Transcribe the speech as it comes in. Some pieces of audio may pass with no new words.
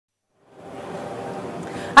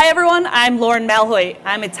Hi everyone, I'm Lauren Malhoit.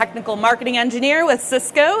 I'm a technical marketing engineer with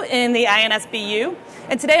Cisco in the INSBU.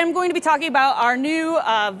 And today I'm going to be talking about our new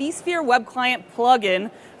vSphere web client plugin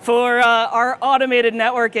for our automated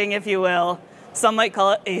networking, if you will. Some might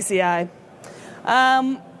call it ACI.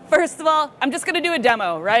 First of all, I'm just going to do a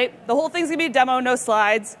demo, right? The whole thing's going to be a demo, no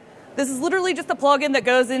slides. This is literally just a plugin that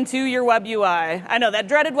goes into your web UI. I know, that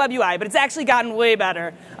dreaded web UI, but it's actually gotten way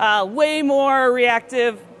better. Way more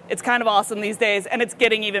reactive. It's kind of awesome these days, and it's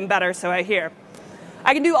getting even better, so I hear.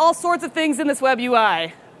 I can do all sorts of things in this web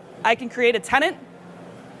UI. I can create a tenant,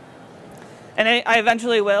 and I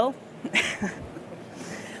eventually will.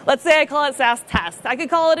 Let's say I call it SaaS test. I could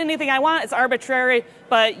call it anything I want. It's arbitrary,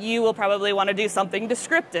 but you will probably want to do something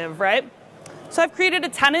descriptive, right? So I've created a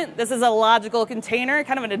tenant. This is a logical container,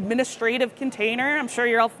 kind of an administrative container. I'm sure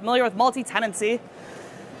you're all familiar with multi-tenancy.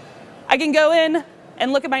 I can go in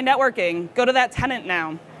and look at my networking, go to that tenant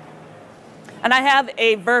now. And I have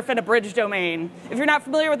a VRF and a bridge domain. If you're not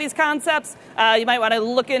familiar with these concepts, you might want to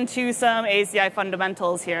look into some ACI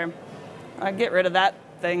fundamentals here. I'll get rid of that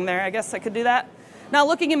thing there. I guess I could do that. Now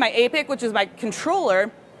looking in my APIC, which is my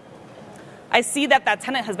controller, I see that that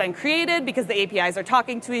tenant has been created because the APIs are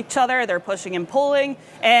talking to each other, they're pushing and pulling,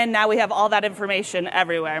 and now we have all that information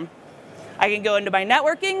everywhere. I can go into my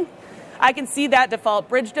networking. I can see that default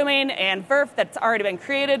bridge domain and VRF that's already been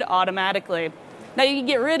created automatically. Now you can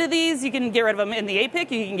get rid of these. You can get rid of them in the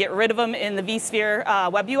APIC. You can get rid of them in the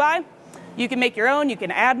vSphere web UI. You can make your own. You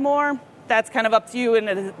can add more. That's kind of up to you in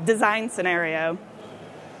a design scenario.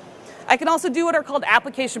 I can also do what are called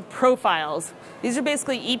application profiles. These are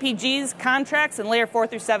basically EPGs, contracts, and layer 4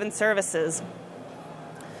 through 7 services.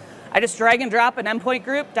 I just drag and drop an endpoint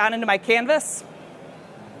group down into my canvas.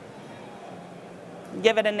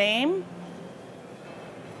 Give it a name.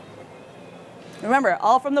 Remember,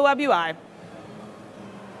 all from the web UI.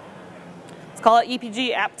 Let's call it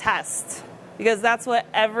EPG app test, because that's what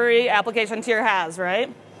every application tier has,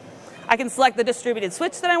 right? I can select the distributed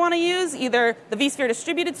switch that I want to use, either the vSphere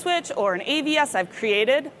distributed switch or an AVS I've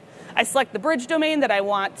created. I select the bridge domain that I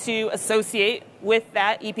want to associate with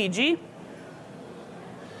that EPG.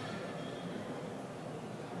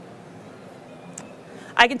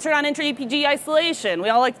 I can turn on intra-EPG isolation. We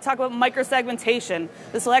all like to talk about microsegmentation.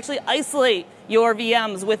 This will actually isolate your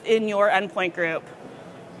VMs within your endpoint group.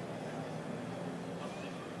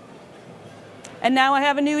 And now I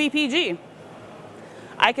have a new EPG.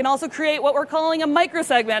 I can also create what we're calling a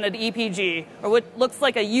microsegmented EPG, or what looks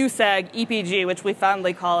like a USAG EPG, which we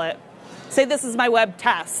fondly call it. Say this is my web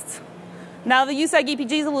test. Now the USAG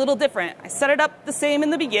EPG is a little different. I set it up the same in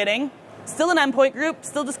the beginning. Still an endpoint group,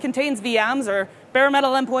 still just contains VMs or bare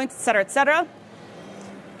metal endpoints, et cetera, et cetera.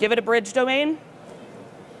 Give it a bridge domain.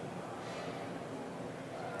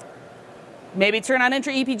 Maybe turn on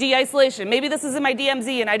intra-EPG isolation. Maybe this is in my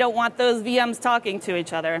DMZ and I don't want those VMs talking to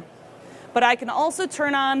each other. But I can also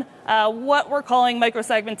turn on what we're calling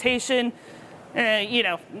microsegmentation. You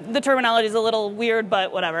know, the terminology is a little weird,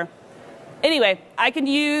 but whatever. Anyway, I can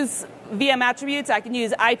use VM attributes, I can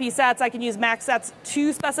use IP sets, I can use MAC sets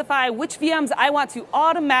to specify which VMs I want to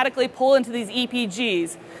automatically pull into these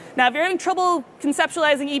EPGs. Now, if you're having trouble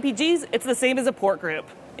conceptualizing EPGs, it's the same as a port group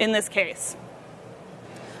in this case.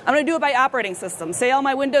 I'm going to do it by operating system. Say all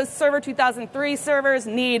my Windows Server 2003 servers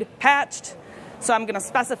need patched. So I'm going to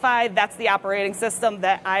specify that's the operating system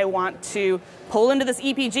that I want to pull into this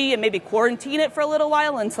EPG and maybe quarantine it for a little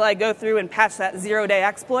while until I go through and patch that zero-day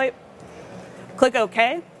exploit. Click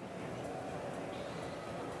OK.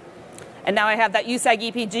 And now I have that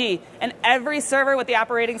USAG EPG. And every server with the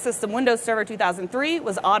operating system Windows Server 2003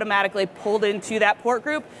 was automatically pulled into that port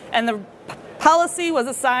group. And the policy was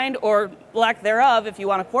assigned, or lack thereof, if you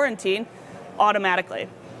want to quarantine, automatically.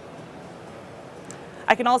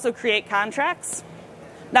 I can also create contracts.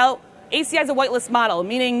 Now, ACI is a whitelist model,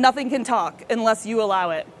 meaning nothing can talk unless you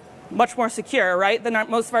allow it. Much more secure, right, than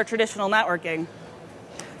most of our traditional networking.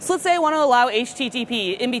 So let's say I want to allow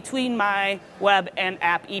HTTP in between my web and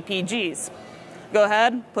app EPGs. Go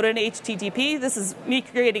ahead, put in HTTP. This is me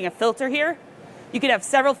creating a filter here. You could have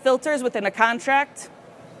several filters within a contract.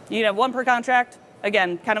 You can have one per contract.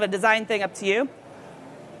 Again, kind of a design thing, up to you.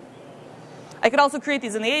 I could also create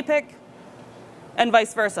these in the APIC and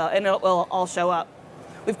vice versa, and it will all show up.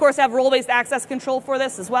 We, of course, have role-based access control for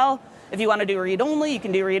this as well. If you want to do read-only, you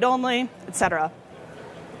can do read-only, etc.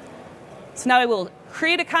 So now I will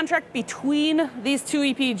create a contract between these two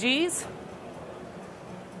EPGs.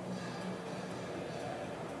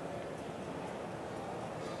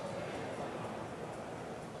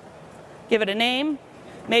 Give it a name.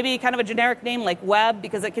 Maybe kind of a generic name like web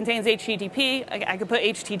because it contains HTTP. I could put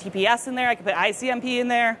HTTPS in there. I could put ICMP in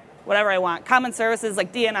there. whatever I want. Common services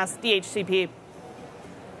like DNS, DHCP.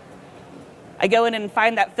 I go in and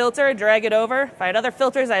find that filter, drag it over. If I had other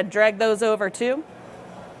filters, I'd drag those over too.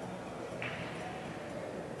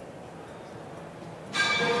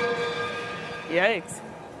 Yikes.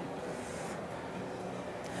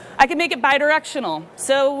 I can make it bidirectional.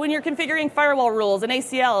 So when you're configuring firewall rules and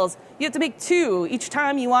ACLs, you have to make 2 each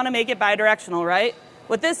time you want to make it bidirectional, right?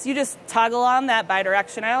 With this, you just toggle on that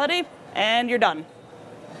bidirectionality, and you're done.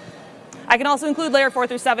 I can also include layer 4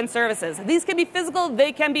 through 7 services. These can be physical,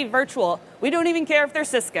 they can be virtual. We don't even care if they're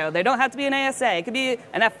Cisco. They don't have to be an ASA. It could be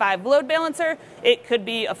an F5 load balancer. It could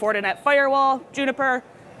be a Fortinet firewall, Juniper,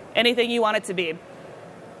 anything you want it to be.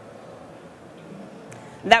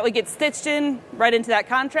 That would get stitched in right into that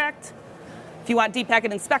contract. If you want deep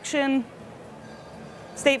packet inspection,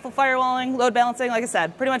 stateful firewalling, load balancing, like I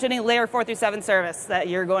said, pretty much any layer 4 through 7 service that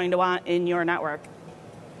you're going to want in your network.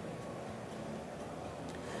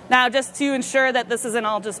 Now, just to ensure that this isn't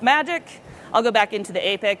all just magic, I'll go back into the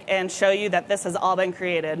APIC and show you that this has all been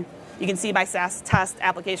created. You can see my SaaS test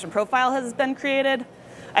application profile has been created.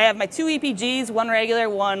 I have my 2 EPGs, one regular,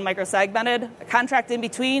 one microsegmented, a contract in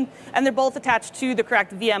between, and they're both attached to the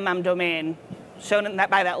correct VMM domain, shown in that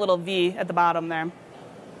by that little V at the bottom there.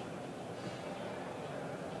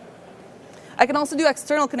 I can also do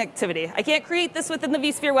external connectivity. I can't create this within the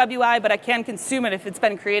vSphere web UI, but I can consume it if it's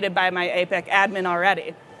been created by my APIC admin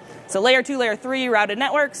already. So layer 2, layer 3 routed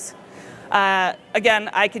networks. Again,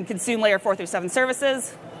 I can consume layer 4 through 7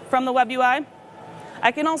 services from the web UI.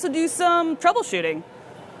 I can also do some troubleshooting.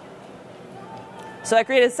 So I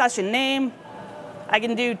create a session name. I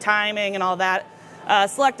can do timing and all that.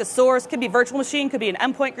 Select a source. Could be virtual machine, could be an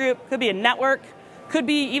endpoint group, could be a network, could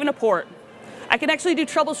be even a port. I can actually do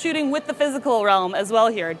troubleshooting with the physical realm as well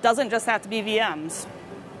here. It doesn't just have to be VMs.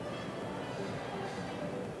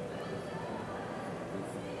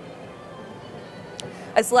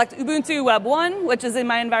 I select Ubuntu Web 1, which is in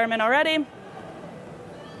my environment already.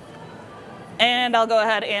 And I'll go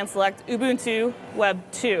ahead and select Ubuntu Web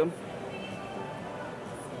 2.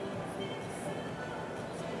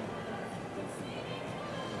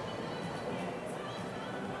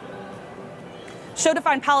 Show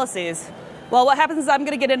defined policies. Well, what happens is I'm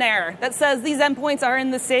going to get an error that says these endpoints are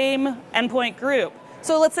in the same endpoint group.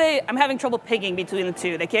 So let's say I'm having trouble pinging between the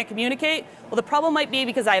two. They can't communicate. Well, the problem might be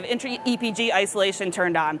because I have intra-EPG isolation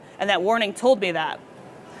turned on, and that warning told me that.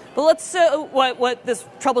 But let's show what this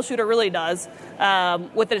troubleshooter really does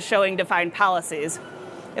with it showing defined policies.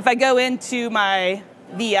 If I go into my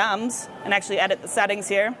VMs and actually edit the settings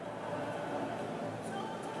here,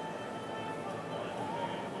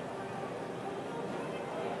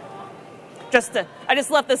 I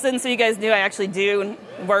just left this in so you guys knew I actually do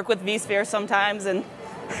work with vSphere sometimes and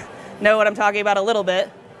know what I'm talking about a little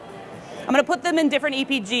bit. I'm going to put them in different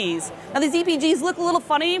EPGs. Now these EPGs look a little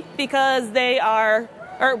funny because they are,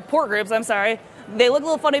 or port groups, I'm sorry. They look a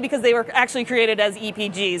little funny because they were actually created as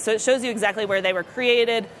EPGs. So it shows you exactly where they were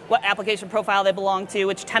created, what application profile they belong to,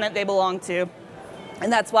 which tenant they belong to.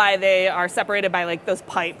 And that's why they are separated by like those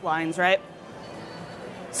pipelines, right?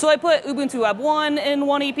 So I put Ubuntu Web 1 in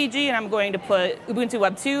one EPG, and I'm going to put Ubuntu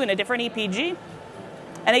Web 2 in a different EPG.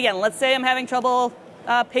 And again, let's say I'm having trouble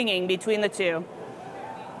pinging between the two.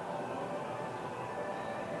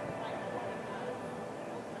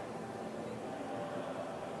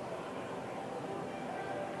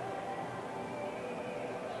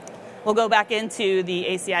 We'll go back into the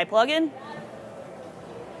ACI plugin.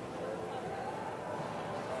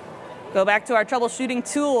 Go back to our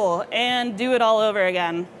troubleshooting tool and do it all over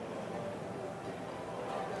again.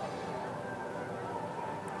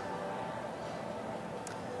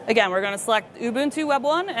 Again, we're going to select Ubuntu Web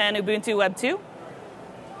 1 and Ubuntu Web 2.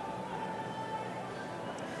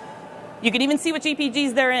 You can even see which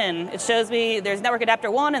EPGs they're in. It shows me there's Network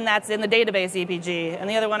Adapter 1, and that's in the database EPG. And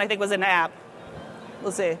the other one I think was in app.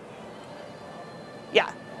 We'll see.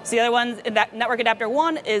 Yeah. So the other one, Network Adapter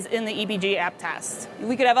 1, is in the EPG app test.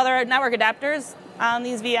 We could have other network adapters on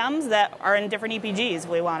these VMs that are in different EPGs if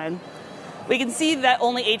we wanted. We can see that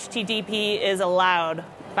only HTTP is allowed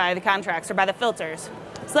by the contracts or by the filters.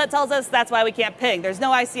 So that tells us that's why we can't ping. There's no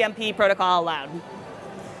ICMP protocol allowed.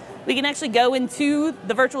 We can actually go into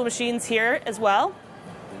the virtual machines here as well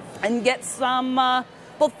and get some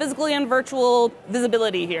both physical and virtual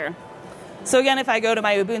visibility here. So again, if I go to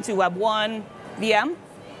my Ubuntu Web 1 VM,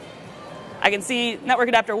 I can see Network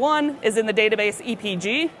Adapter 1 is in the database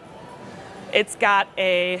EPG. It's got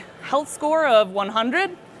a health score of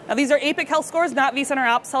 100. Now these are APIC health scores, not vCenter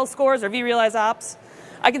Ops health scores or vRealize Ops.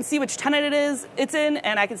 I can see which tenant it's in,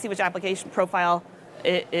 and I can see which application profile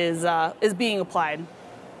it is being applied.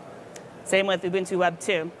 Same with Ubuntu Web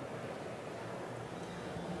 2.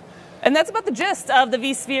 And that's about the gist of the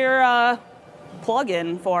vSphere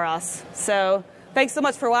plugin for us. So thanks so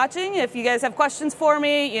much for watching. If you guys have questions for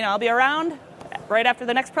me, I'll be around right after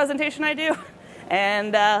the next presentation I do.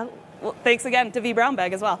 And well, thanks again to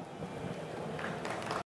vBrownbag as well.